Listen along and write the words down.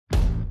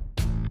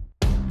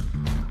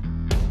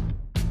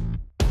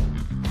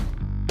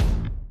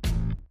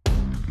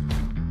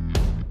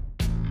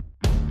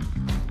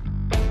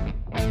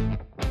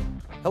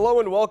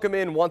Hello and welcome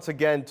in once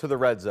again to the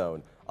Red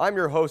Zone. I'm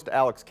your host,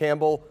 Alex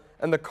Campbell,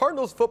 and the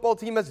Cardinals football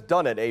team has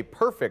done it. A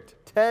perfect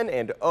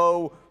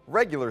 10-0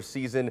 regular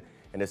season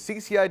and a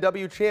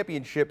CCIW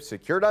championship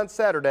secured on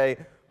Saturday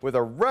with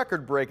a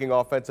record-breaking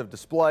offensive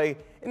display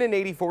in an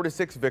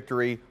 84-6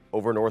 victory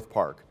over North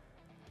Park.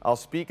 I'll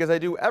speak as I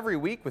do every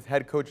week with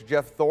head coach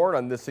Jeff Thorne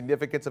on the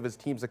significance of his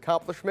team's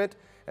accomplishment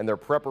and their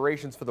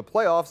preparations for the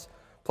playoffs.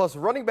 Plus,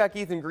 running back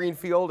Ethan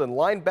Greenfield and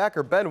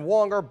linebacker Ben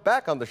Wong are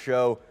back on the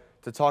show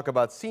to talk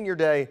about Senior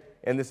Day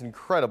and this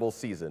incredible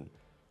season.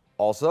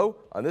 Also,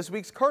 on this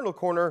week's Cardinal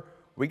Corner,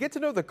 we get to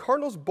know the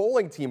Cardinals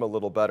bowling team a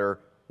little better,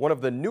 one of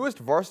the newest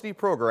varsity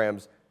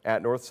programs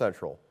at North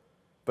Central.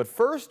 But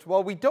first,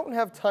 while we don't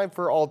have time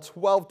for all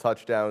 12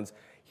 touchdowns,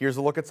 here's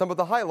a look at some of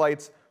the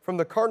highlights from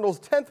the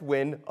Cardinals' 10th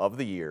win of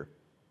the year.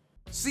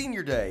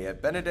 Senior Day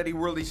at Benedetti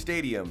Worley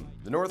Stadium,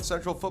 the North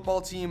Central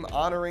football team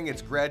honoring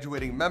its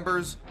graduating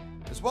members,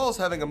 as well as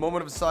having a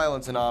moment of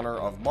silence in honor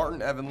of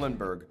Martin Evan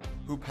Lindbergh,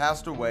 who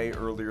passed away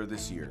earlier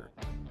this year.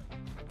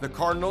 The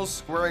Cardinals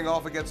squaring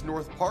off against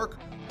North Park,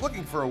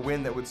 looking for a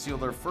win that would seal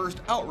their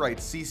first outright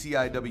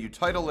CCIW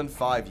title in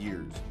 5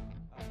 years.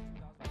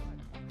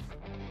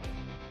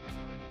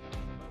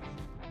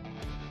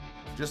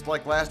 Just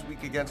like last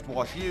week against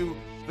Wash U,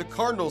 the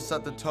Cardinals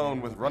set the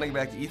tone with running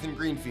back Ethan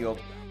Greenfield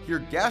here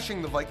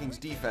gashing the Vikings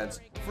defense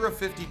for a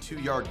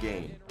 52-yard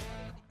gain.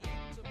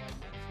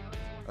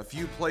 A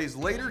few plays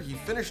later, he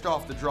finished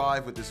off the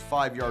drive with his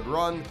 5-yard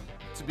run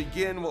to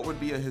begin what would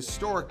be a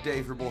historic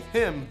day for both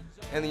him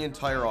and the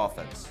entire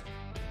offense.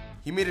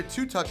 He made it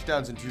 2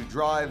 touchdowns in 2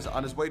 drives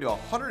on his way to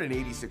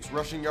 186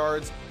 rushing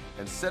yards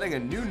and setting a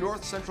new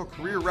North Central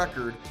career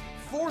record,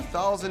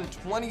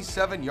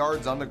 4,027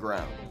 yards on the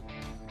ground.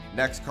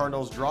 Next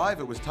Cardinals drive,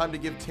 it was time to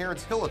give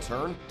Terrence Hill a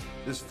turn.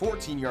 This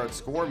 14-yard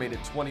score made it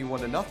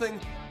 21-0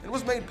 and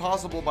was made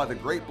possible by the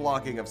great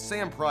blocking of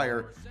Sam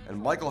Pryor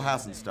and Michael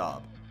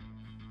Hassenstab.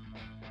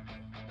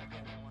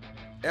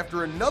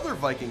 After another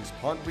Vikings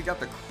punt, we got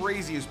the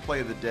craziest play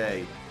of the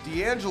day.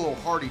 D'Angelo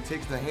Hardy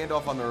takes the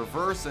handoff on the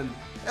reverse and,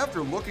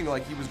 after looking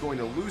like he was going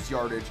to lose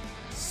yardage,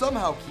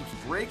 somehow keeps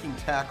breaking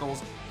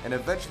tackles and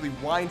eventually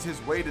winds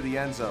his way to the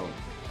end zone.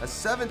 A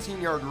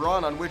 17-yard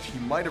run on which he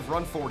might have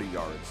run 40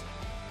 yards.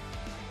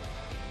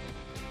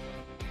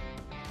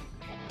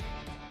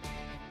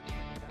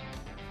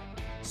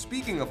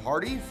 Speaking of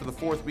Hardy, for the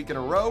 4th week in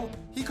a row,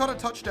 he caught a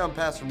touchdown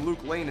pass from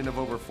Luke Lanin of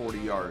over 40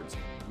 yards,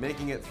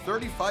 making it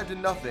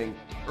 35-0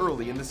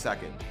 early in the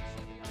second.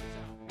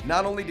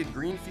 Not only did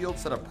Greenfield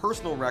set a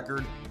personal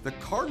record, the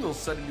Cardinals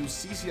set a new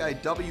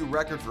CCIW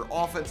record for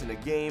offense in a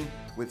game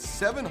with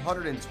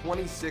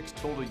 726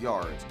 total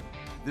yards.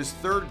 This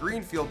 3rd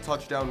Greenfield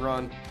touchdown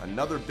run,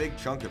 another big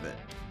chunk of it.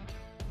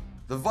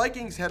 The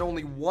Vikings had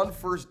only 1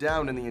 first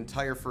down in the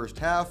entire first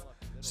half,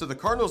 so the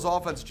Cardinals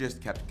offense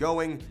just kept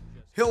going.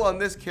 Hill on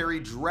this carry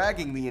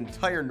dragging the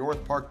entire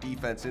North Park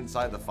defense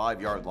inside the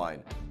 5-yard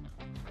line.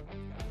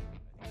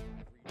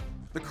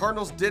 The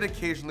Cardinals did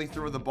occasionally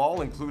throw the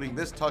ball, including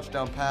this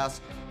touchdown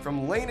pass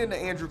from Lanin to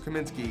Andrew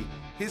Kaminsky,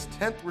 his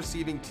 10th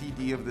receiving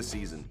TD of the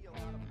season.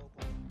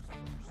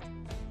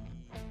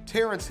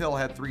 Terrence Hill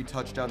had 3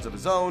 touchdowns of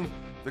his own.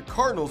 The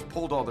Cardinals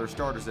pulled all their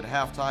starters at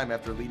halftime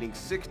after leading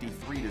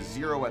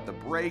 63-0 at the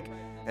break,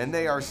 and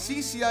they are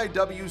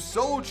CCIW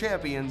solo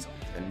champions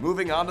and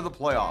moving on to the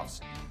playoffs,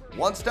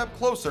 one step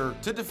closer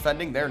to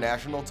defending their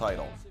national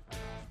title.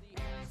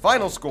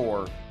 Final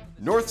score,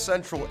 North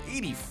Central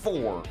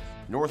 84,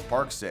 North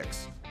Park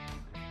 6.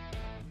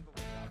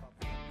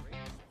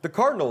 The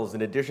Cardinals,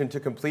 in addition to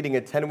completing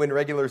a 10-win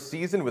regular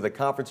season with a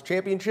conference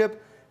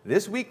championship,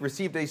 this week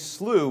received a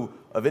slew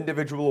of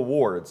individual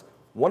awards,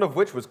 one of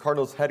which was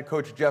Cardinals head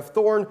coach Jeff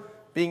Thorne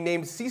being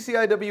named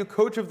CCIW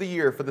Coach of the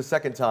Year for the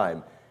 2nd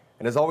time.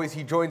 And as always,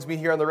 he joins me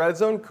here on the Red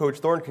Zone. Coach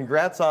Thorne,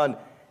 congrats on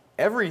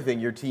everything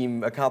your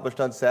team accomplished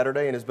on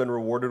Saturday and has been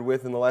rewarded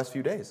with in the last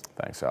few days.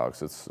 Thanks,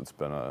 Alex. It's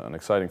been an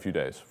exciting few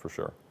days, for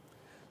sure.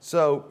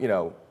 So,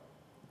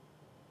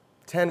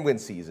 10-win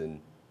season,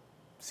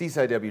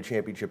 CCIW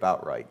championship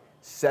outright,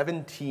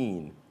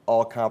 17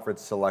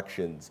 all-conference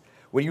selections.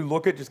 When you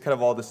look at just kind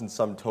of all this in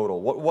sum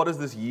total, what does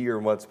this year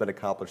and what's been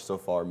accomplished so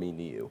far mean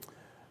to you?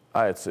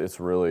 It's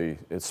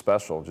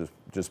special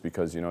just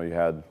because, you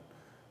had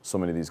so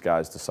many of these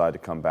guys decide to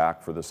come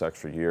back for this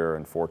extra year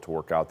and for it to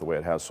work out the way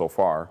it has so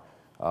far.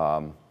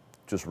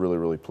 Just really,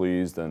 really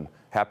pleased and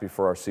happy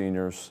for our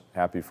seniors,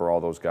 happy for all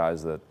those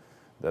guys that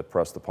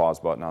pressed the pause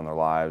button on their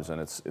lives,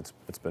 and it's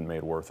been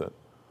made worth it.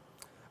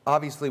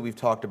 Obviously, we've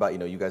talked about,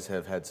 you guys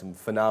have had some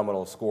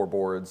phenomenal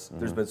scoreboards. Mm-hmm.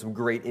 There's been some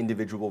great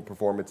individual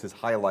performances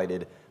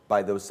highlighted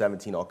by those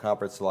 17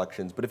 all-conference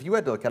selections. But if you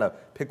had to kind of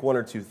pick 1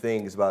 or 2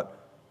 things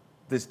about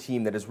this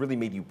team that has really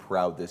made you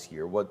proud this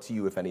year, what to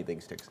you, if anything,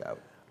 sticks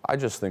out? I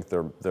just think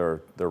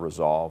their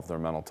resolve, their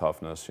mental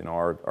toughness.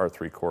 Our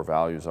 3 core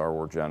values are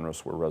we're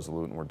generous, we're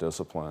resolute, and we're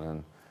disciplined.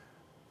 And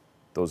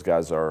those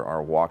guys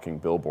are walking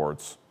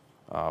billboards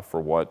for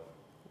what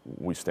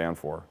we stand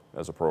for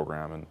as a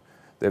program. And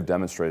they've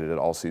demonstrated it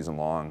all season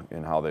long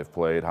in how they've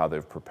played, how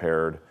they've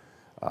prepared,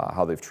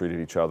 how they've treated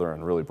each other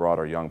and really brought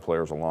our young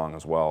players along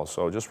as well.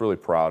 So just really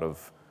proud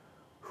of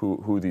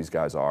who these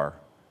guys are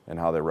and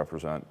how they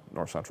represent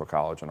North Central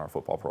College and our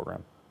football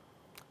program.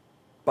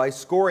 By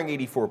scoring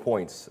 84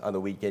 points on the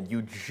weekend,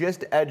 you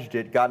just edged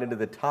it, got into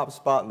the top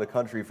spot in the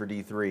country for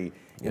D3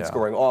 in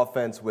scoring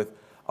offense with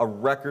a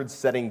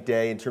record-setting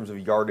day in terms of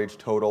yardage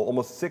total,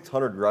 almost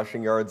 600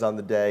 rushing yards on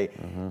the day.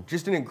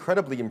 Just an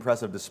incredibly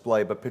impressive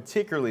display, but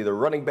particularly the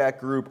running back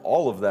group,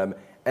 all of them,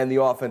 and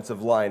the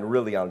offensive line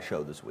really on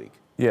show this week.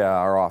 Yeah,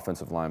 our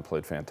offensive line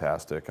played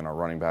fantastic, and our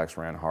running backs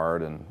ran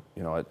hard. And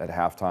you know, at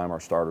halftime, our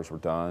starters were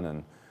done,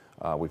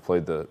 and we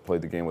played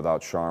the game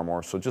without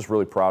Sharmore. So just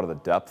really proud of the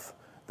depth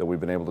that we've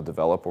been able to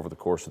develop over the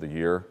course of the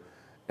year.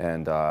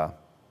 And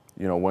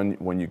you know,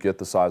 when you get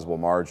the sizable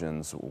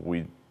margins,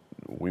 we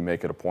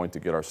make it a point to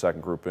get our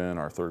second group in,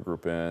 our third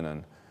group in,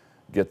 and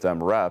get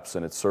them reps,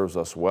 and it serves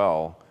us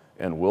well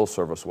and will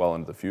serve us well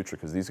into the future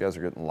because these guys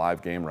are getting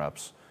live game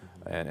reps,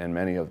 and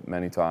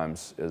many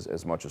times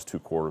as much as 2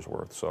 quarters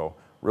worth. So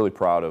really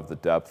proud of the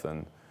depth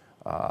and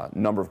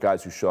number of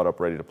guys who showed up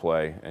ready to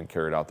play and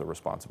carried out their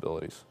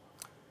responsibilities.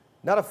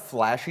 Not a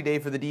flashy day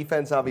for the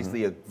defense,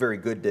 obviously a very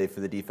good day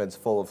for the defense,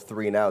 full of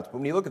 3 and outs. But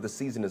when you look at the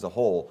season as a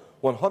whole,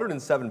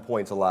 107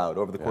 points allowed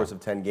over the course of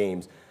 10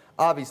 games.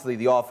 Obviously,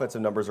 the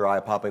offensive numbers are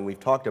eye-popping. We've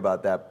talked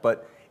about that.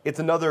 But it's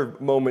another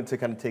moment to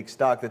kind of take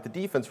stock that the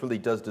defense really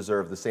does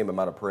deserve the same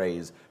amount of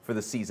praise for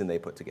the season they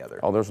put together.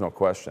 Oh, there's no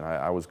question.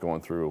 I was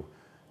going through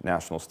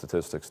national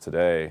statistics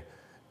today,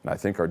 and I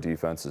think our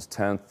defense is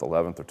 10th,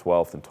 11th, or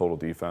 12th in total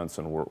defense,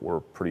 and we're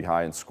pretty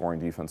high in scoring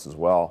defense as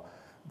well.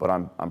 But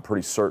I'm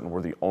pretty certain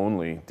we're the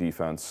only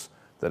defense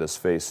that has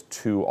faced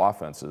 2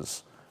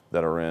 offenses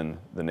that are in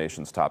the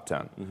nation's top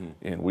 10.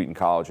 In Wheaton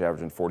College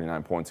averaging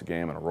 49 points a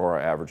game, and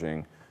Aurora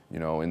averaging, you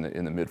know, in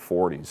the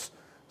mid-40s.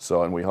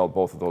 So, and we held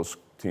both of those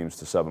teams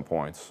to 7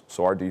 points.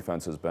 So our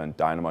defense has been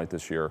dynamite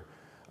this year.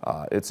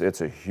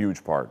 It's a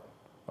huge part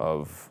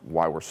of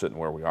why we're sitting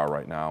where we are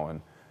right now, and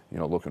you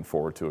know, looking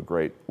forward to a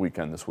great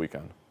weekend this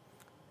weekend.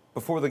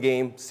 Before the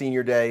game,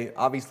 senior day,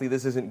 obviously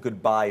this isn't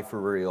goodbye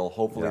for real.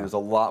 Hopefully there's a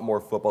lot more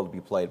football to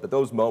be played. But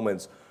those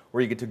moments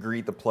where you get to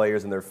greet the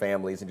players and their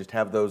families and just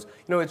have those, you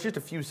know, it's just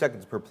a few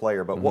seconds per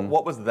player. But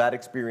what was that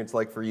experience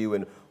like for you,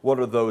 and what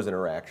are those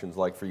interactions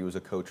like for you as a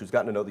coach who's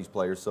gotten to know these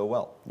players so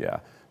well?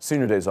 Yeah,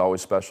 senior day is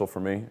always special for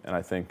me, and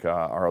I think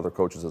our other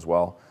coaches as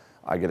well.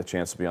 I get a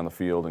chance to be on the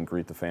field and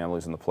greet the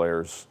families and the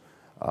players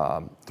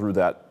through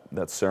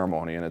that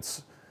ceremony, and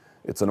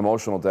it's an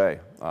emotional day.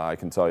 I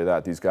can tell you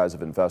that. These guys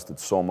have invested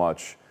so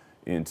much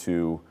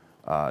into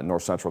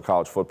North Central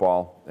College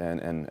football,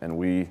 and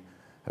we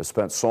have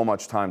spent so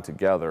much time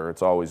together.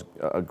 It's always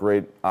a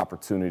great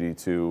opportunity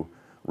to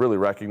really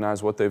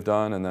recognize what they've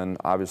done, and then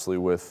obviously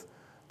with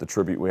the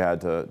tribute we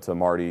had to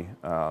Marty,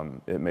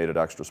 it made it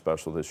extra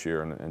special this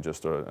year, and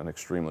just an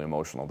extremely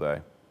emotional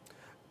day.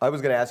 I was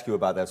going to ask you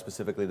about that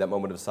specifically, that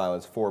moment of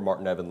silence for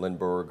Martin Evan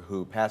Lindberg,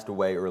 who passed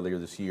away earlier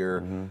this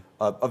year.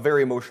 A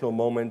very emotional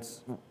moment.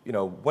 You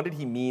know, what did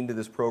he mean to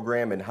this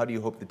program, and how do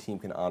you hope the team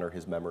can honor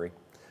his memory?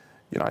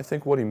 You know, I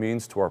think what he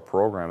means to our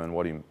program and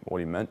what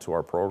he meant to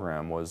our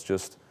program was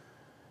just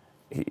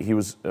he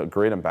was a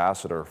great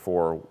ambassador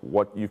for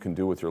what you can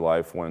do with your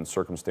life when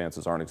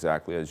circumstances aren't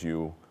exactly as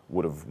you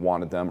would have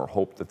wanted them or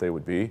hoped that they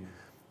would be.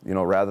 You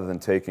know, rather than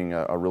taking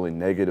a really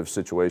negative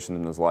situation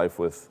in his life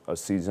with a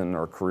season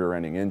or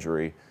career-ending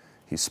injury,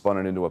 he spun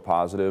it into a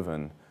positive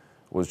and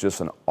was just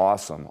an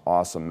awesome,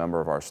 awesome member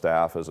of our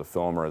staff as a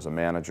filmer, as a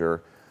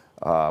manager.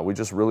 We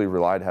just really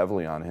relied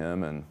heavily on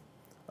him, and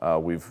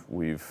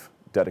we've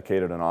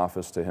dedicated an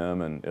office to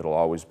him, and it'll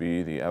always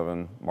be the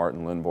Evan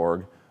Martin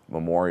Lindberg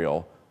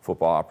Memorial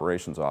Football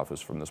Operations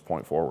Office from this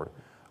point forward.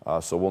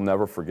 So we'll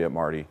never forget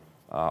Marty.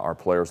 Our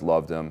players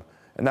loved him,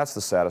 and that's the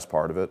saddest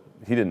part of it.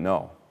 He didn't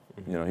know.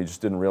 You know, he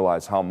just didn't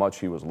realize how much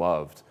he was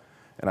loved.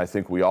 And I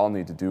think we all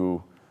need to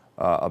do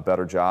a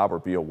better job or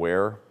be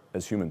aware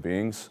as human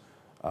beings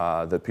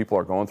that people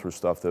are going through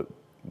stuff that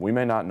we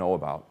may not know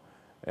about.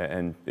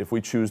 And if we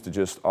choose to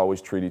just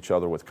always treat each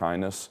other with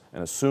kindness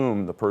and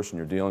assume the person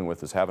you're dealing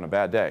with is having a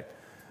bad day,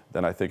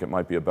 then I think it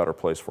might be a better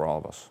place for all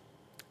of us.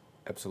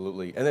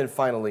 Absolutely. And then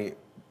finally,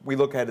 we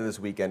look ahead to this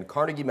weekend.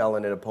 Carnegie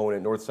Mellon, an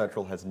opponent North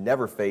Central has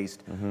never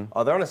faced.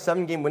 They're on a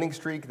 7-game winning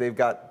streak. They've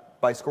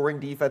got, by scoring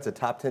defense, a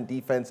top 10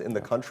 defense in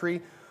the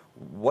country.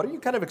 What are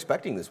you kind of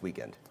expecting this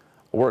weekend?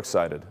 We're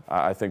excited.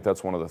 I think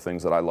that's one of the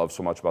things that I love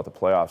so much about the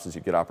playoffs is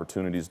you get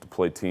opportunities to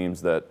play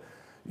teams that,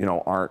 you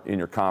know, aren't in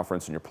your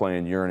conference and you're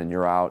playing year in and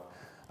year out.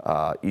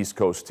 East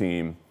Coast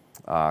team,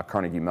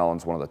 Carnegie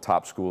Mellon's one of the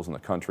top schools in the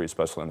country,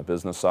 especially on the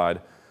business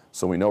side.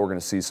 So we know we're going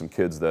to see some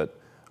kids that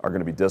are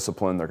going to be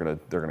disciplined. They're going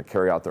to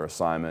carry out their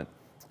assignment.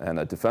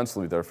 And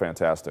defensively, they're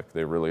fantastic.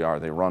 They really are.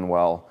 They run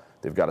well.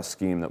 They've got a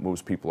scheme that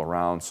moves people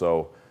around.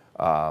 So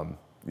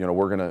you know,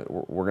 we're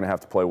gonna have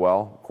to play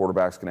well.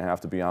 Quarterback's gonna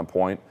have to be on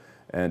point,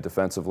 and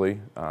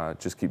defensively,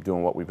 just keep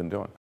doing what we've been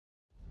doing.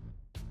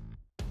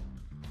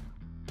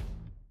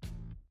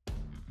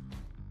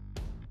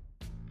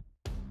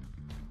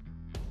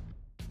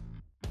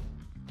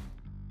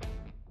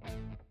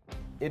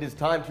 It is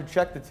time to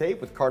check the tape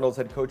with Cardinals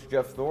head coach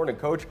Jeff Thorne. And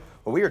coach,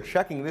 what we are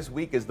checking this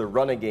week is the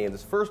running game.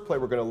 This first play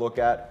we're going to look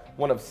at,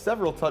 one of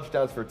several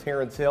touchdowns for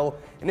Terrence Hill,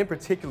 and in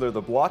particular the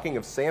blocking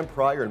of Sam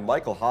Pryor and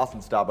Michael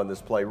Hossenstall on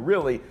this play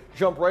really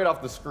jumped right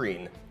off the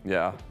screen.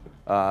 Yeah,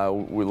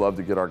 we love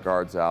to get our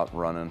guards out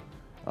running.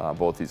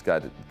 Both these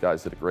guys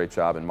did a great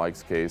job. In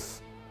Mike's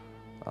case,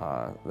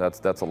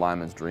 that's a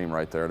lineman's dream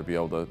right there, to be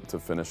able to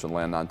finish and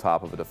land on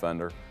top of a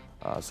defender.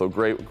 So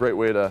great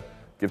way to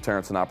give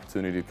Terrence an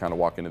opportunity to kind of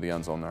walk into the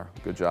end zone there.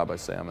 Good job by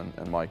Sam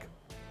and Mike.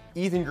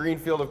 Ethan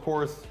Greenfield, of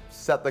course,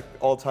 set the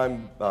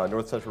all-time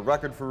North Central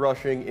record for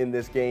rushing in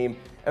this game.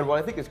 And what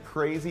I think is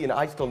crazy, and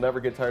I still never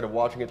get tired of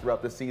watching it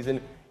throughout the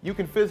season, you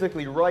can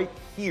physically right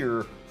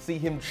here see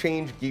him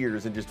change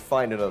gears and just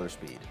find another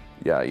speed.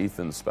 Yeah,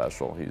 Ethan's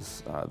special.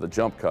 He's the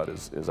jump cut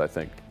is I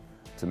think,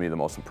 to me, the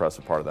most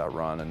impressive part of that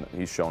run, and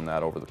he's shown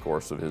that over the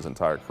course of his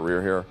entire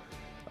career here.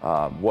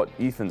 What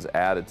Ethan's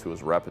added to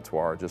his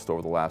repertoire just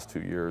over the last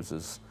 2 years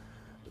is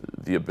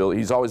the ability.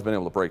 He's always been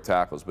able to break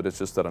tackles, but it's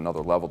just at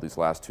another level these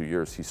last 2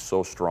 years. He's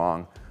so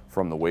strong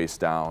from the waist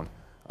down,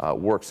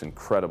 works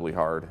incredibly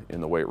hard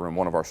in the weight room,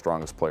 one of our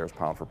strongest players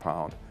pound for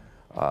pound.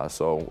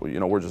 So, you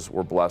know,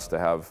 we're blessed to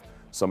have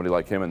somebody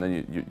like him, and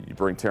then you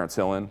bring Terrence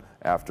Hill in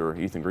after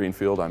Ethan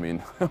Greenfield. I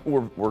mean,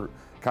 we're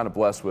kind of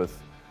blessed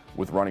with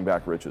running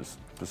back riches,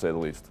 to say the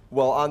least.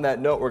 Well, on that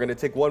note, we're going to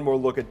take one more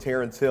look at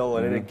Terrence Hill,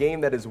 and in a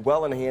game that is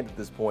well in hand at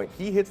this point,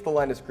 he hits the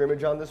line of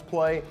scrimmage on this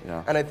play,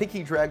 and I think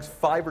he drags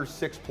 5 or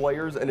 6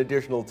 players an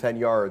additional 10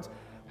 yards.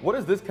 What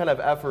does this kind of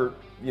effort,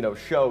 you know,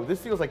 show? This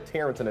feels like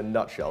Terrence in a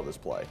nutshell, this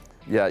play.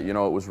 Yeah, you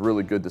know, it was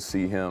really good to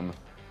see him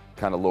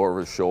kind of lower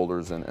his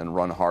shoulders and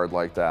run hard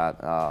like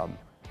that.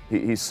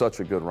 He's such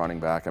a good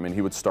running back. I mean,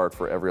 he would start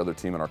for every other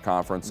team in our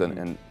conference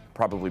and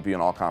probably be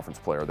an all-conference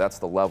player. That's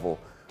the level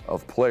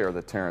of player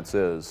that Terrence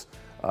is.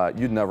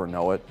 You'd never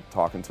know it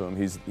talking to him.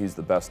 He's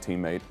the best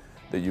teammate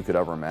that you could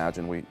ever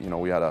imagine.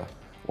 We had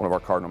one of our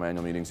Cardinal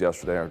Manual meetings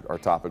yesterday. Our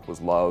topic was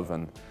love,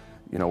 and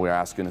we were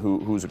asking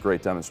who's a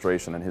great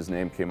demonstration, and his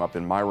name came up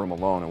in my room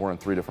alone, and we're in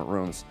 3 different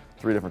rooms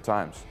 3 different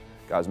times.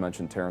 Guys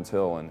mentioned Terrence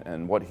Hill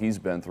and what he's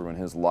been through in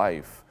his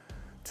life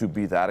to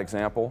be that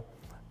example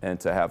and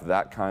to have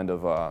that kind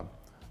of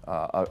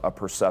a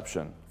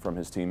perception from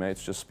his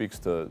teammates just speaks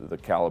to the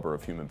caliber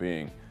of human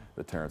being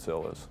that Terrence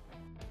Hill is.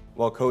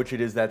 Well, Coach,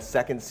 it is that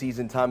second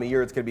season time of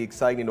year. It's going to be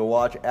exciting to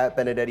watch at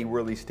Benedetti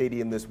Worley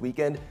Stadium this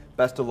weekend.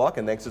 Best of luck,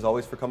 and thanks as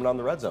always for coming on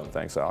the Red Zone.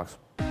 Thanks, Alex.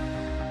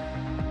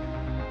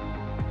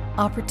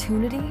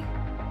 Opportunity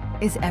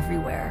is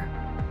everywhere.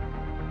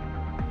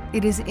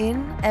 It is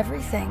in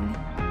everything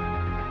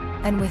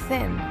and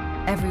within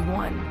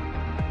everyone.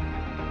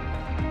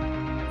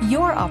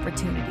 Your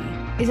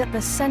opportunity is at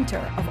the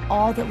center of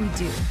all that we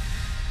do,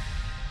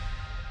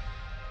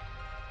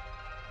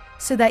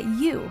 so that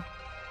you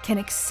can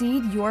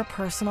exceed your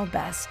personal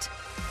best.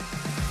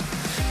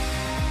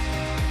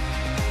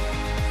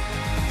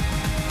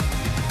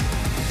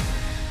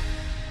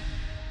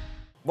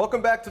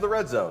 Welcome back to the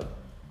Red Zone.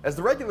 As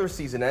the regular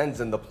season ends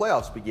and the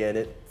playoffs begin,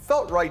 it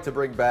felt right to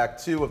bring back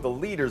 2 of the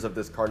leaders of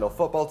this Cardinal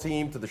football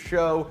team to the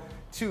show,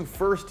 2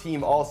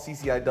 first-team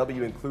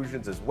All-CCIW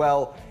inclusions as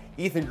well.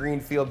 Ethan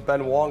Greenfield,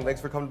 Ben Wong,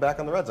 thanks for coming back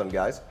on the Red Zone,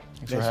 guys.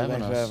 Thanks for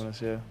having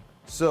us. Yeah.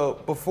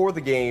 So before the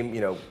game,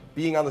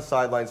 being on the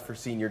sidelines for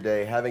senior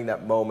day, having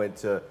that moment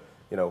to,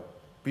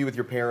 be with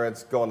your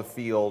parents, go on the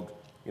field,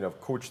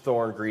 Coach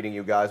Thorne greeting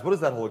you guys. What is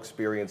that whole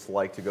experience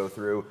like to go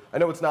through? I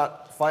know it's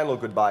not final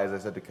goodbye, as I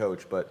said to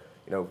Coach, but,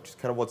 just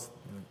kind of what's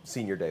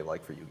senior day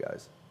like for you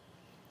guys?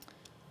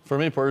 For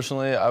me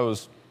personally, I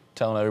was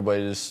telling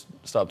everybody to just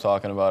stop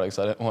talking about it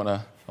because I want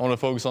to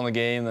focus on the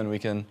game, then we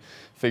can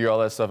figure all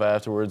that stuff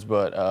afterwards.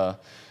 But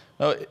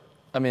no,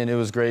 I mean, it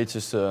was great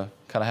just to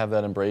kind of have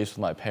that embrace with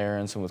my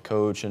parents and with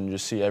Coach and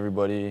just see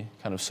everybody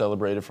kind of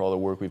celebrated for all the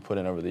work we put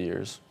in over the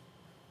years.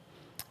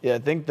 Yeah, I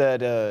think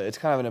that it's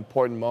kind of an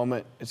important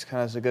moment. It's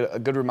kind of a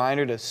good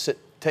reminder to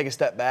take a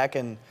step back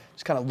and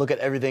just kind of look at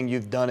everything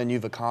you've done and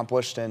you've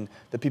accomplished and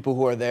the people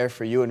who are there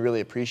for you and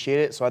really appreciate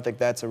it. So I think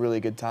that's a really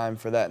good time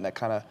for that, and that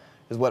kind of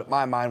is what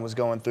my mind was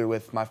going through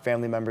with my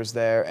family members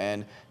there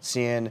and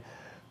seeing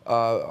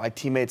my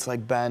teammates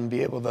like Ben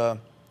be able to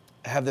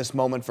have this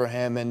moment for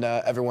him and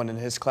everyone in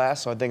his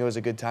class. So I think it was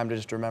a good time to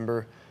just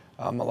remember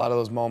a lot of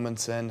those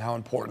moments and how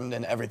important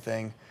and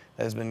everything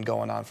that has been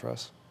going on for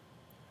us.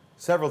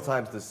 Several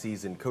times this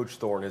season, Coach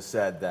Thorne has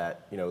said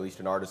that, at least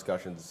in our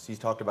discussions, he's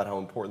talked about how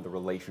important the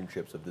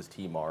relationships of this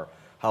team are,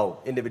 how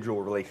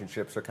individual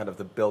relationships are kind of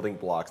the building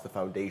blocks, the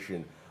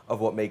foundation of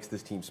what makes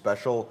this team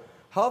special.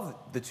 How have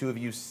the 2 of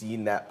you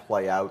seen that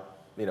play out,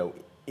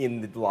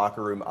 in the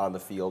locker room, on the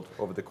field,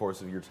 over the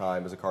course of your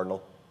time as a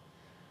Cardinal?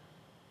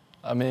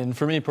 I mean,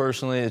 for me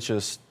personally, it's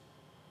just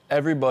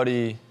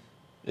everybody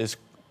is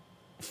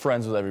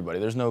friends with everybody.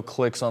 There's no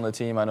cliques on the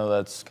team. I know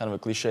that's kind of a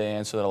cliche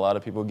answer that a lot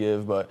of people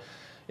give, but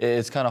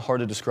it's kind of hard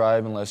to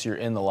describe unless you're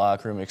in the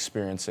locker room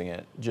experiencing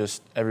it.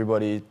 Just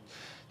everybody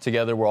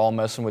together. We're all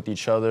messing with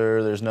each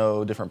other. There's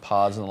no different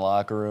pods in the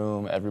locker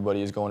room.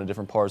 Everybody is going to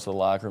different parts of the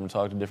locker room to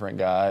talk to different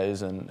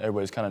guys, and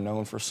everybody's kind of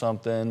known for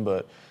something,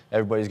 but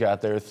everybody's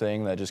got their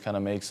thing that just kind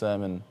of makes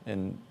them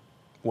and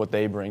what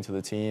they bring to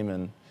the team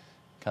and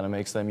kind of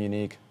makes them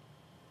unique.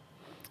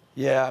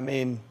 Yeah, I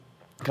mean,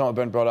 kind of what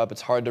Ben brought up,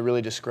 it's hard to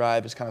really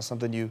describe. It's kind of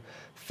something you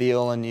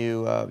feel and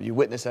you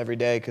witness every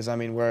day, because, I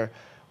mean, we're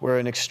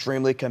an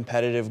extremely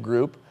competitive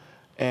group,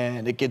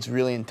 and it gets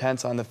really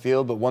intense on the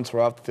field, but once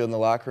we're off the field in the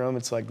locker room,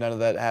 it's like none of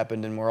that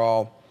happened, and we're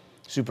all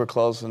super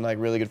close and like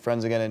really good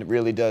friends again. And it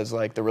really does,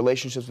 like, the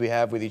relationships we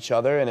have with each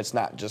other, and it's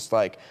not just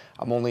like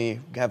I'm only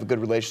have a good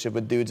relationship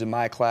with dudes in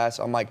my class.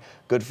 I'm like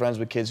good friends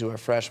with kids who are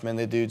freshmen,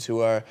 the dudes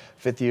who are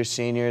fifth-year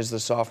seniors, the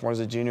sophomores,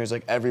 the juniors.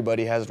 Like,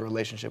 everybody has a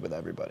relationship with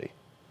everybody.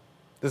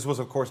 This was,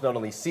 of course, not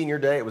only senior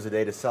day, it was a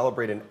day to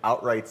celebrate an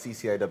outright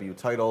CCIW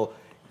title.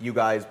 You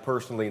guys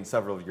personally and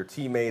several of your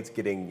teammates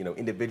getting,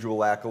 individual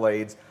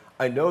accolades.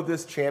 I know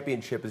this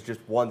championship is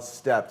just one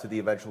step to the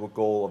eventual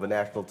goal of a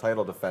national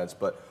title defense,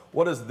 but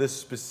what does this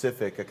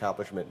specific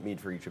accomplishment mean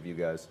for each of you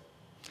guys?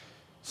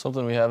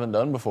 Something we haven't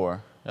done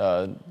before.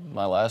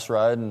 My last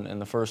ride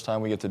and the first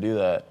time we get to do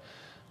that.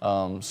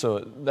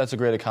 So that's a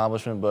great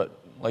accomplishment, but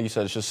like you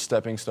said, it's just a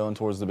stepping stone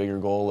towards the bigger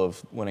goal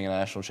of winning a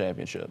national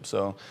championship.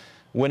 So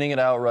winning it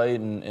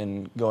outright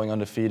and going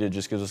undefeated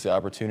just gives us the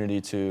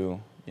opportunity to,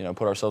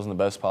 put ourselves in the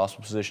best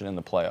possible position in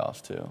the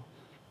playoffs too.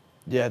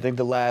 Yeah, I think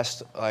the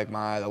last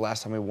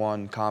time we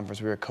won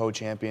conference, we were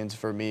co-champions.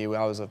 For me,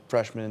 I was a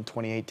freshman in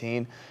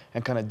 2018,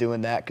 and kind of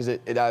doing that, because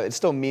it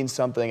still means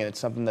something, and it's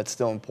something that's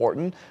still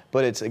important.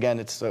 But it's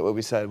what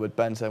we said, what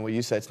Ben said, what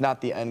you said. It's not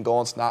the end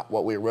goal. It's not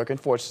what we were working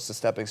for. It's just a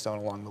stepping stone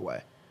along the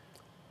way.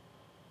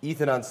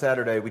 Ethan, on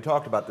Saturday, we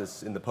talked about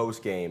this in the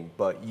post game,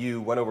 but you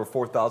went over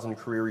 4,000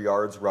 career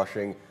yards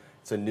rushing.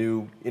 It's a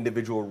new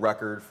individual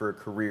record for a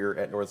career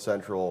at North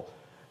Central.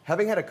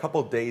 Having had a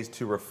couple days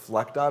to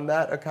reflect on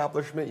that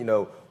accomplishment,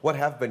 what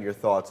have been your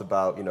thoughts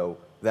about,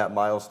 that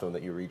milestone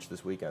that you reached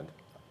this weekend?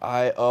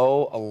 I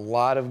owe a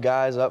lot of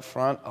guys up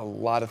front a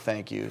lot of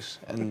thank yous,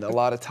 and a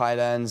lot of tight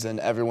ends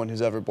and everyone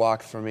who's ever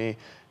blocked for me.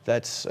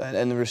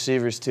 And the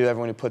receivers too,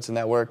 everyone who puts in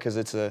that work, because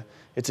it's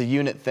a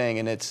unit thing,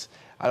 and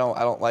I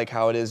don't like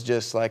how it is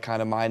just like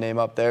kind of my name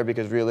up there,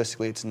 because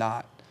realistically it's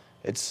not.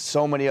 It's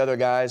so many other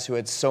guys who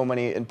had so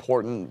many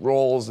important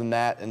roles in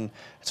that, and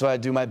that's why I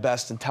do my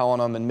best in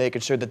telling them and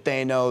making sure that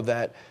they know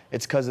that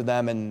it's because of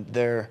them, and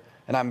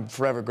I'm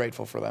forever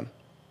grateful for them.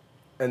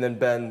 And then,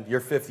 Ben, your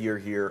fifth year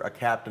here, a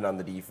captain on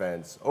the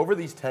defense. Over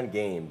these 10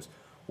 games,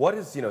 what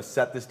has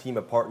set this team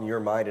apart in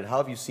your mind, and how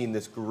have you seen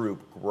this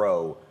group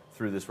grow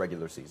through this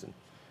regular season?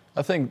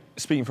 I think,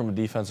 speaking from a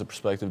defensive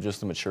perspective,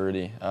 just the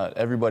maturity.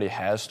 Everybody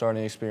has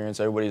starting experience.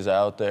 Everybody's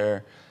out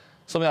there.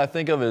 Something I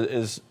think of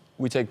is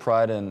we take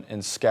pride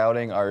in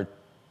scouting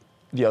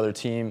the other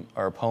team,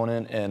 our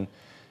opponent. And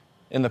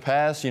in the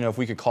past, if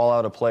we could call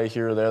out a play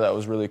here or there, that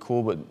was really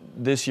cool. But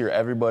this year,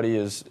 everybody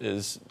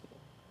is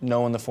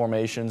knowing the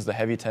formations, the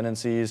heavy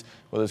tendencies,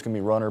 whether it's going to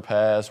be run or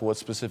pass, what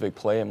specific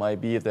play it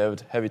might be if they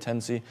have a heavy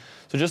tendency.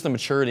 So just the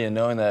maturity and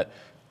knowing that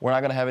we're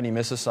not going to have any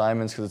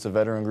misassignments because it's a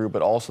veteran group,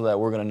 but also that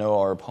we're going to know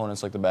our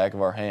opponents like the back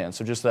of our hands.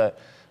 So just that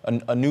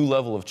a new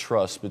level of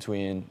trust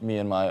between me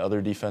and my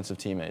other defensive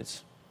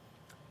teammates.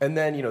 And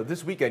then,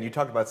 this weekend you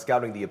talked about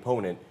scouting the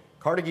opponent.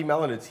 Carnegie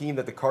Mellon, a team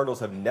that the Cardinals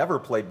have never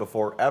played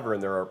before ever,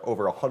 and there are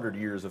over 100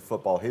 years of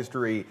football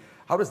history.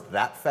 How does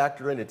that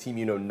factor in, a team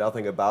you know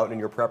nothing about, in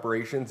your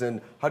preparations? And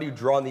how do you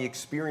draw on the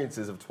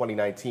experiences of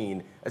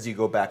 2019 as you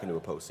go back into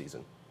a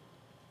postseason?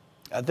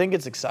 I think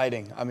it's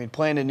exciting. I mean,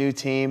 playing a new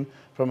team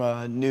from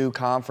a new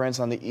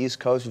conference on the East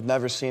Coast, we've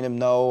never seen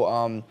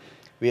them.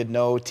 We had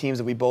no teams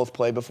that we both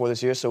played before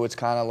this year, so it's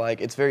kind of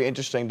like, it's very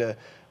interesting to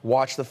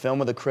watch the film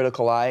with a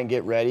critical eye and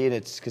get ready, and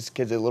it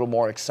gives a little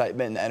more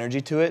excitement and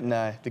energy to it, and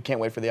I can't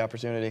wait for the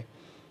opportunity.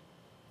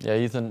 Yeah,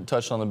 Ethan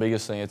touched on the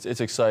biggest thing.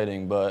 It's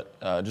exciting, but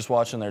just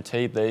watching their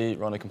tape, they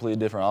run a completely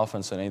different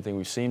offense than anything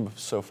we've seen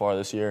so far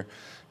this year.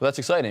 But that's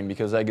exciting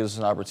because that gives us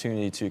an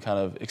opportunity to kind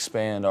of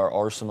expand our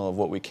arsenal of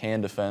what we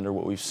can defend or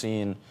what we've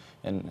seen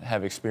and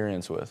have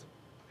experience with.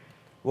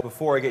 Well,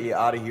 before I get you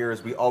out of here,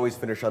 as we always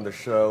finish on the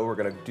show, we're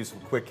going to do some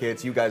quick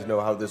hits. You guys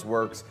know how this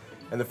works.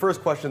 And the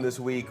first question this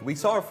week, we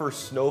saw our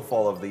first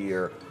snowfall of the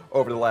year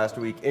over the last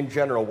week. In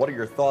general, what are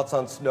your thoughts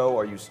on snow?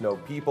 Are you snow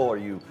people? Are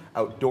you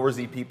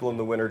outdoorsy people in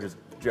the winter? Just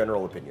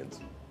general opinions.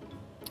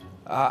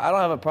 I don't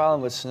have a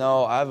problem with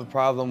snow. I have a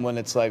problem when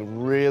it's like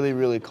really,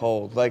 really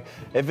cold. Like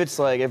if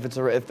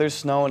there's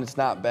snow and it's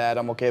not bad,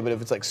 I'm okay. But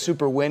if it's like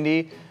super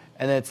windy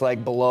and it's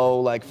like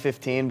below like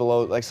 15,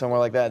 below like somewhere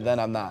like that, then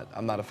I'm not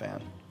a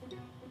fan.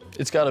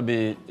 It's got to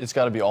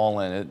be all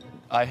in.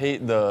 I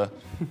hate the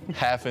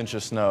half inch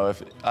of snow.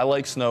 I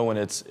like snow when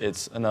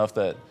it's enough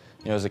that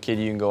as a kid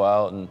you can go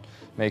out and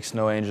make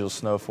snow angels,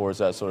 snow forts,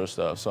 that sort of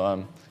stuff.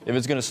 So if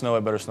it's going to snow,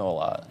 it better snow a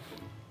lot.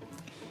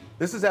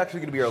 This is actually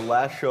going to be our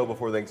last show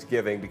before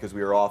Thanksgiving because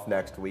we are off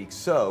next week.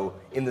 So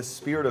in the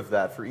spirit of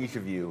that, for each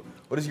of you,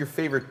 what is your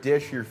favorite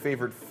dish, your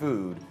favorite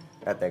food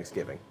at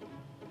Thanksgiving?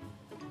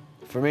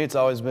 For me, it's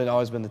always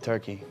been the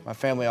turkey. My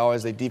family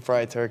they deep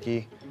fry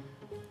turkey.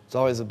 It's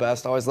always the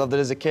best. I always loved it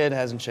as a kid. It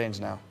hasn't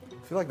changed now.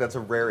 I feel like that's a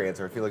rare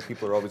answer. I feel like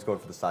people are always going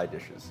for the side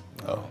dishes.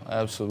 Oh,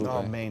 absolutely.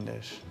 No, main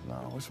dish. No,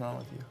 what's wrong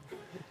with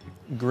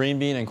you? Green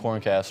bean and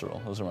corn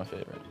casserole. Those are my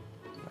favorite.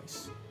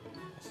 Nice.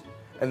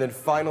 And then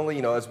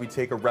finally, as we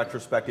take a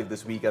retrospective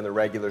this week on the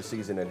regular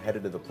season and head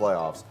into the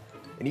playoffs,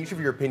 in each of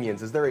your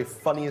opinions, is there a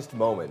funniest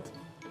moment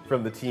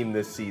from the team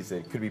this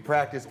season? Could be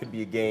practice, could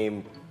be a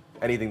game,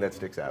 anything that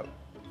sticks out.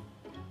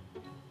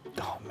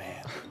 Oh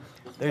man,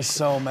 there's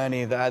so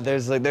many.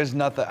 There's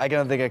nothing. I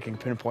don't think I can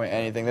pinpoint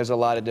anything. There's a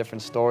lot of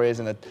different stories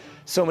and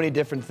so many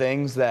different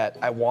things that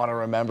I want to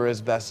remember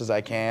as best as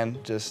I can.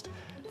 Just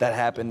that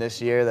happened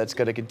this year. That's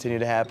going to continue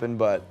to happen.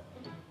 But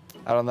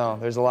I don't know.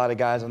 There's a lot of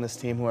guys on this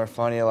team who are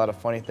funny. A lot of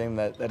funny things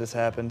that has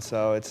happened.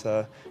 So it's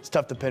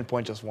tough to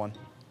pinpoint just one.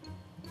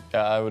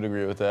 Yeah, I would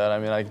agree with that. I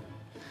mean,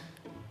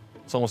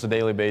 it's almost a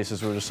daily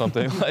basis where just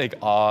something like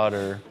odd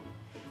or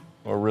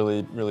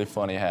really, really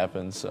funny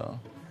happens. So.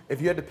 If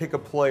you had to pick a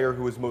player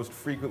who is most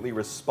frequently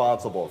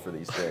responsible for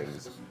these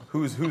things,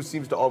 who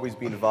seems to always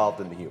be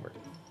involved in the humor?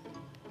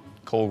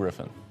 Cole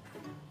Griffin.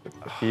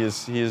 He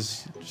is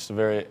just a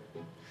very,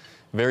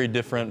 very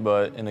different,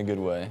 but in a good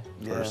way,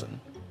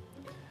 person.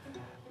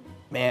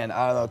 Man,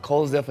 I don't know.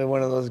 Cole's definitely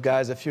one of those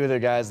guys. A few other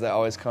guys that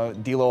always come.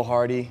 D'Lo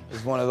Hardy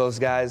is one of those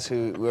guys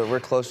who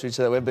we're close to each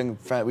other. We've been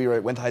friends. We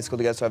went to high school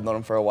together, so I've known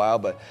him for a while.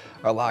 But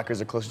our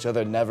lockers are close to each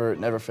other.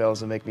 Never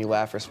fails to make me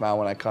laugh or smile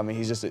when I come in.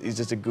 He's just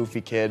a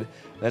goofy kid.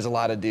 There's a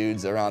lot of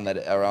dudes around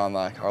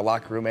like our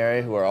locker room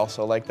area who are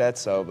also like that.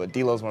 So, but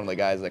D'Lo's one of the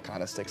guys that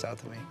kind of sticks out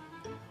to me.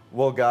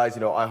 Well, guys,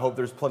 I hope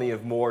there's plenty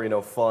of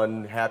more,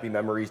 fun, happy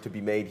memories to be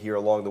made here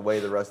along the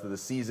way the rest of the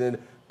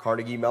season.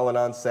 Carnegie Mellon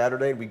on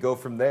Saturday, and we go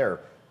from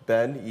there.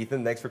 Ben,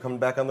 Ethan, thanks for coming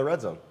back on the Red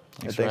Zone.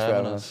 Thanks for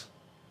having us.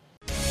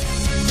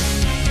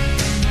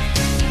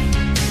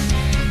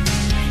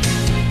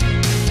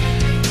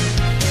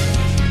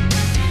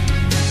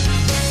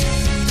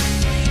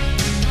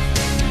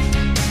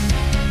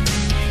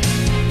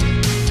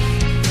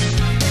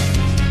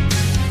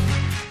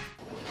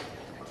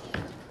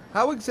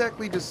 How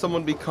exactly does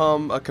someone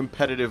become a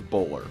competitive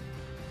bowler?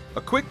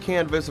 A quick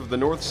canvass of the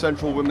North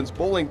Central women's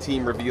bowling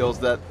team reveals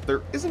that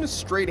there isn't a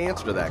straight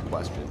answer to that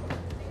question.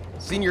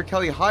 Senior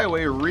Kelly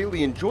Highway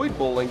really enjoyed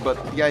bowling, but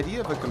the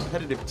idea of a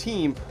competitive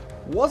team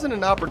wasn't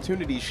an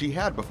opportunity she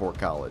had before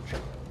college.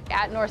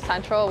 At North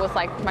Central was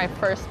like my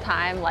first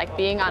time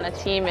being on a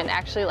team and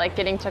actually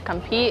getting to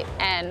compete,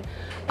 and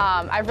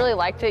I really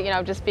liked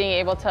it, just being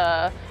able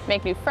to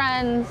make new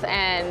friends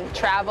and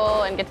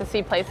travel and get to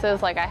see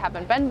places I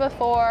haven't been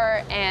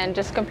before and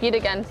just compete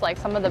against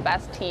some of the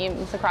best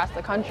teams across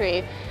the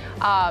country.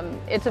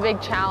 It's a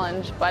big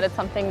challenge, but it's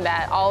something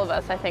that all of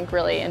us, I think,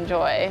 really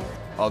enjoy.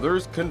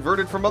 Others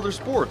converted from other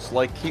sports,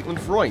 like Caitlin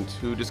Freund,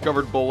 who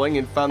discovered bowling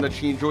and found that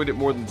she enjoyed it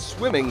more than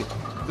swimming,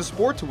 the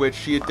sport to which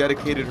she had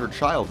dedicated her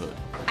childhood.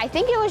 I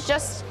think it was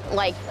just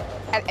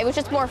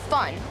more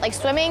fun.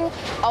 Swimming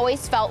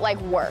always felt like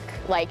work.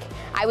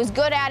 I was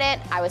good at it,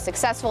 I was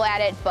successful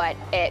at it, but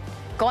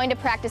going to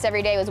practice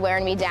every day was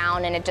wearing me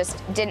down, and it just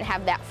didn't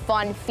have that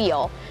fun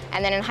feel.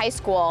 And then in high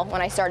school,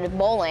 when I started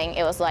bowling,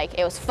 it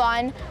was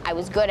fun, I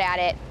was good at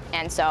it,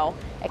 and so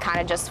it kind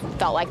of just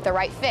felt like the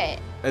right fit.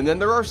 And then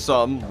there are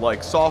some,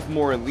 like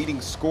sophomore and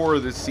leading scorer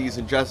this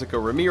season, Jessica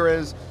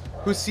Ramirez,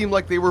 who seem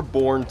like they were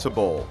born to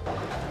bowl.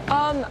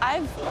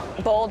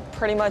 I've bowled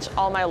pretty much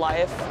all my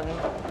life.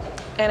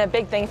 And a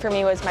big thing for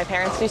me was my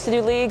parents used to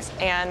do leagues,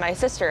 and my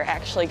sister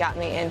actually got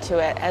me into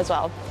it as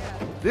well.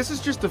 This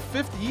is just the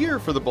 5th year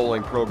for the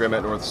bowling program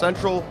at North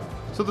Central,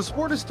 so the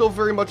sport is still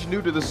very much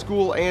new to the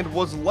school and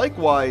was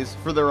likewise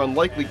for their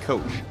unlikely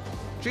coach.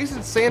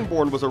 Jason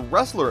Sanborn was a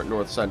wrestler at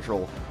North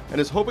Central and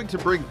is hoping to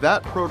bring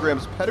that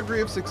program's pedigree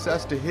of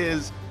success to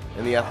his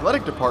and the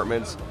athletic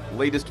department's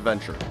latest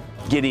venture.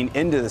 Getting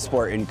into the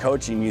sport and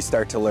coaching, you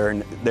start to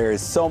learn there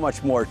is so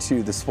much more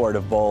to the sport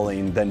of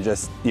bowling than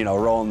just,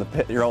 rolling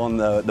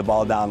the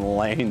ball down the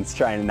lanes,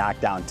 trying to knock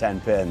down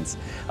 10 pins.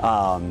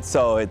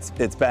 So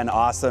it's been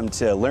awesome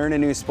to learn a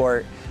new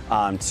sport,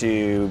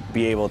 to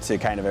be able to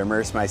kind of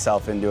immerse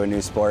myself into a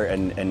new sport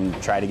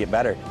and try to get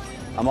better.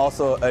 I'm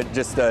also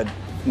just a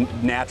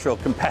natural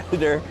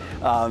competitor,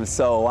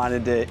 so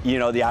wanted to,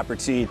 the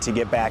opportunity to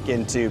get back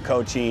into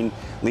coaching,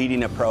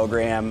 leading a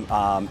program,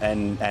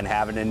 and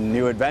having a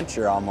new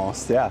adventure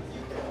almost, yeah.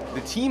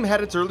 The team had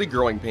its early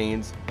growing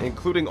pains,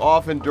 including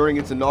often during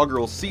its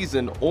inaugural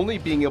season only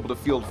being able to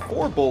field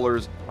 4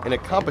 bowlers in a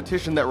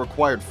competition that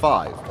required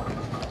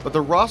 5. But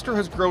the roster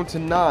has grown to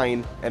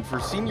 9, and for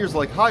seniors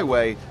like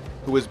Highway,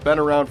 who has been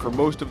around for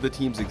most of the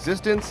team's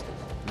existence,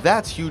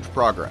 that's huge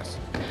progress.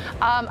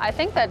 I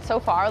think that so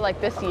far,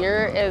 this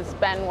year has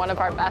been one of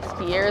our best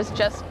years,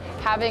 just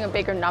having a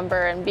bigger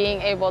number and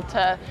being able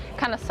to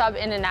kind of sub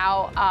in and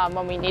out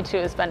when we need to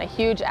has been a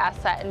huge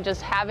asset, and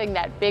just having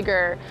that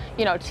bigger,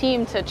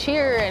 team to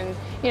cheer and,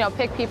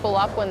 pick people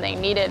up when they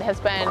need it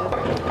has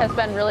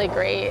been really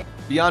great.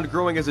 Beyond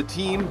growing as a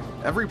team,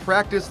 every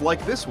practice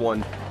like this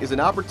one is an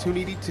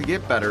opportunity to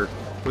get better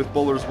with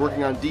bowlers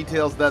working on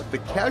details that the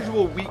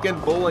casual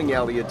weekend bowling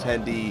alley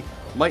attendee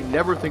might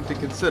never think to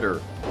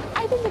consider.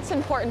 I think it's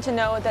important to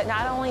know that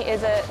not only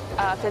is it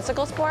a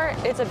physical sport,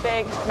 it's a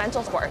big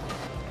mental sport.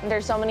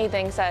 There's so many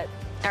things that,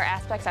 or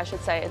aspects I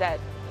should say, that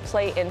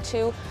play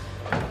into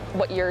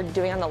what you're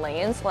doing on the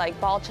lanes, like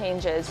ball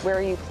changes,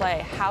 where you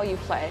play, how you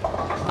play,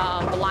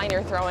 the line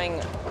you're throwing,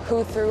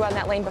 who threw on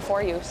that lane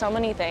before you. So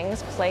many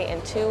things play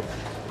into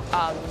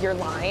your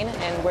line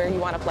and where you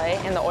want to play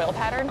and the oil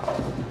pattern.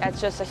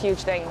 That's just a huge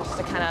thing, just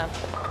to kind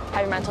of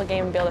have your mental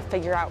game and be able to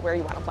figure out where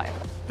you want to play.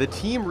 The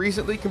team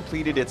recently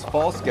completed its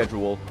fall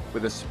schedule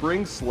with a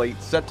spring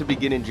slate set to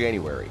begin in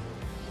January.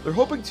 They're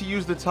hoping to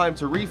use the time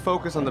to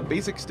refocus on the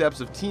basic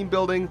steps of team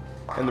building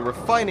and the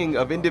refining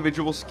of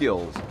individual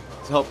skills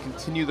to help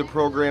continue the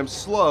program's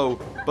slow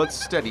but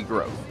steady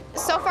growth.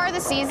 So far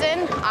this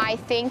season, I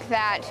think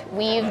that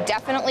we've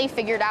definitely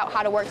figured out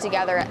how to work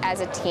together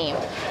as a team.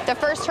 The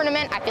first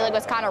tournament, I feel like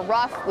was kind of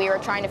rough. We were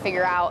trying to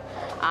figure out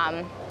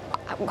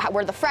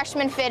where the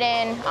freshmen fit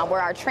in,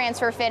 where our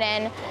transfer fit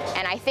in,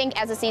 and I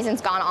think as the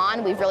season's gone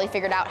on, we've really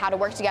figured out how to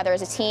work together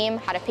as a team,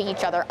 how to pick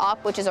each other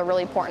up, which is a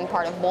really important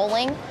part of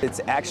bowling.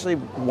 It's actually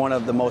one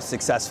of the most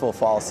successful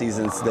fall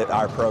seasons that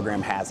our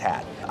program has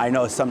had. I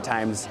know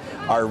sometimes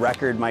our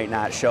record might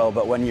not show,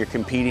 but when you're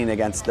competing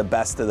against the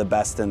best of the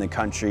best in the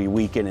country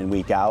week in and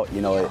week out,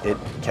 you know, it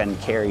can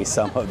carry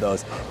some of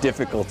those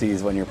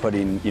difficulties when you're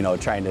putting, you know,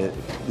 trying to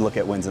look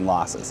at wins and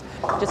losses.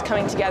 Just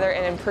coming together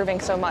and improving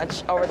so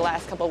much over the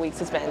last couple of weeks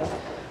has been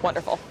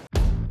wonderful.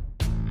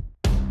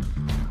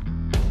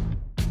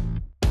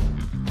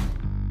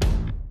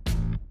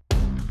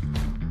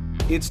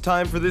 It's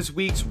time for this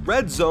week's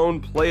Red Zone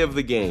Play of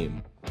the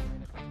Game.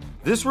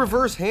 This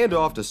reverse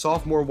handoff to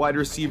sophomore wide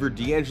receiver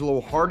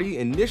D'Angelo Hardy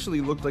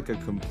initially looked like a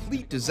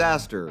complete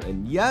disaster,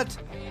 and yet,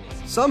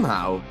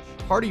 somehow,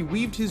 Hardy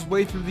weaved his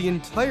way through the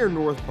entire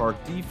North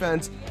Park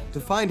defense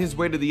to find his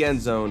way to the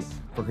end zone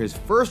for his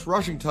first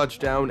rushing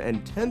touchdown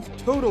and 10th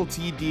total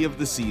TD of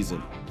the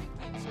season.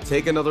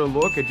 Take another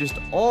look at just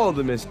all of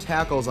the missed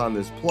tackles on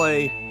this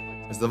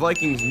play, as the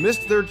Vikings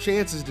missed their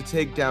chances to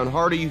take down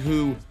Hardy,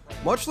 who,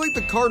 much like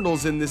the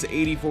Cardinals in this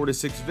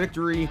 84-6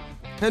 victory,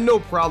 had no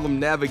problem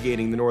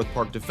navigating the North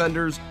Park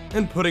defenders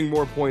and putting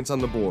more points on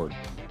the board.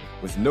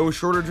 With no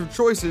shortage of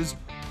choices,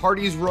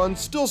 Hardy's run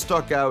still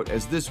stuck out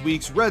as this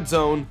week's Red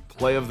Zone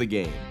Play of the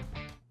Game.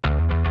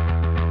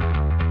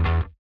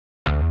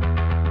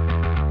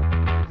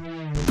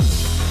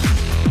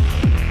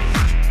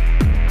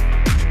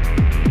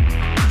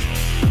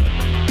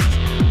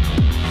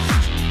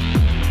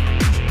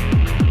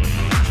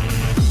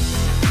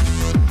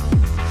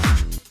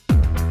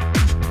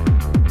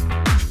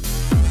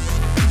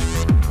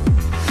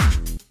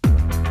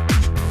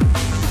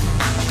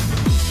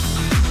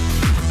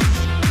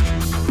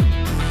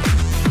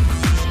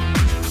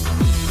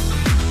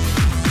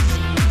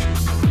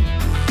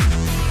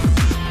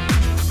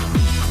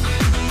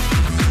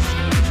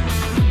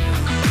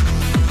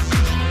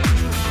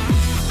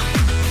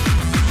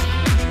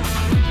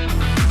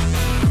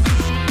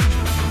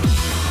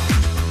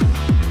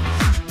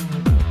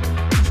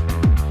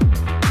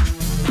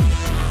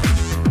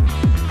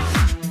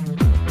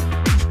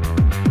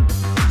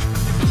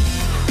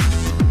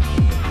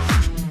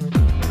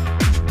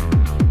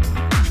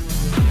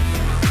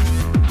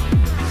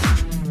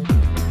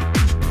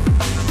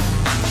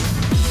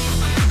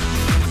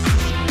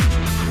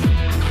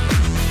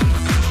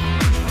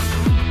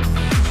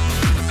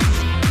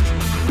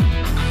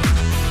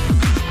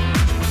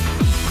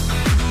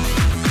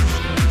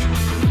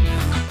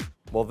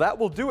 Well, that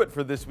will do it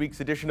for this week's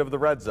edition of the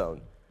Red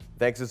Zone.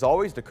 Thanks as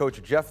always to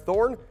Coach Jeff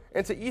Thorne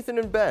and to Ethan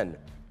and Ben.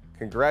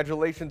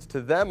 Congratulations to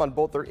them on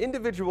both their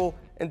individual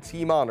and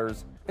team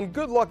honors, and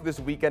good luck this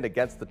weekend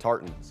against the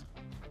Tartans.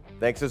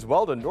 Thanks as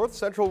well to North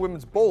Central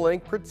Women's Bowling,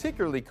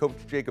 particularly Coach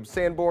Jacob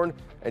Sanborn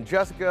and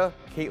Jessica,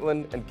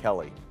 Caitlin, and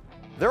Kelly.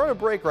 They're on a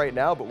break right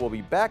now, but will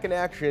be back in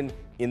action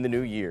in the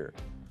new year.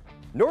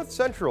 North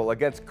Central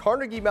against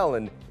Carnegie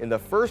Mellon in the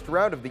first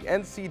round of the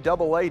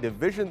NCAA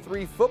Division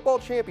III Football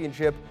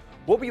Championship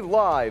will be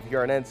live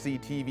here on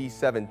NCTV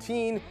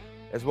 17,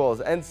 as well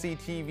as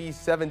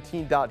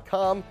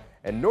NCTV17.com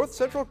and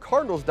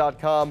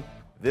NorthCentralCardinals.com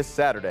this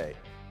Saturday.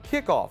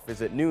 Kickoff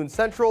is at noon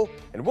Central,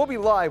 and we'll be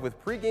live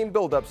with pregame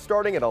build-up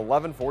starting at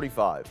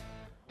 11:45.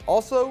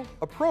 Also,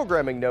 a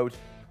programming note,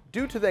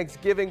 due to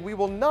Thanksgiving, we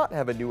will not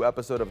have a new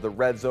episode of the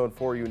Red Zone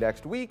for you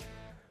next week,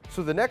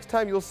 so the next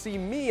time you'll see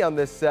me on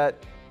this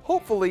set,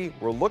 hopefully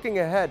we're looking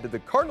ahead to the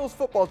Cardinals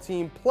football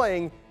team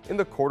playing in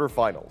the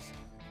quarterfinals.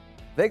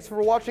 Thanks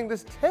for watching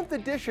this 10th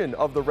edition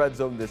of the Red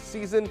Zone this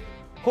season.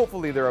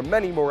 Hopefully there are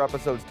many more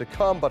episodes to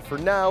come, but for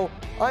now,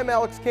 I'm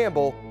Alex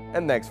Campbell,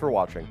 and thanks for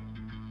watching.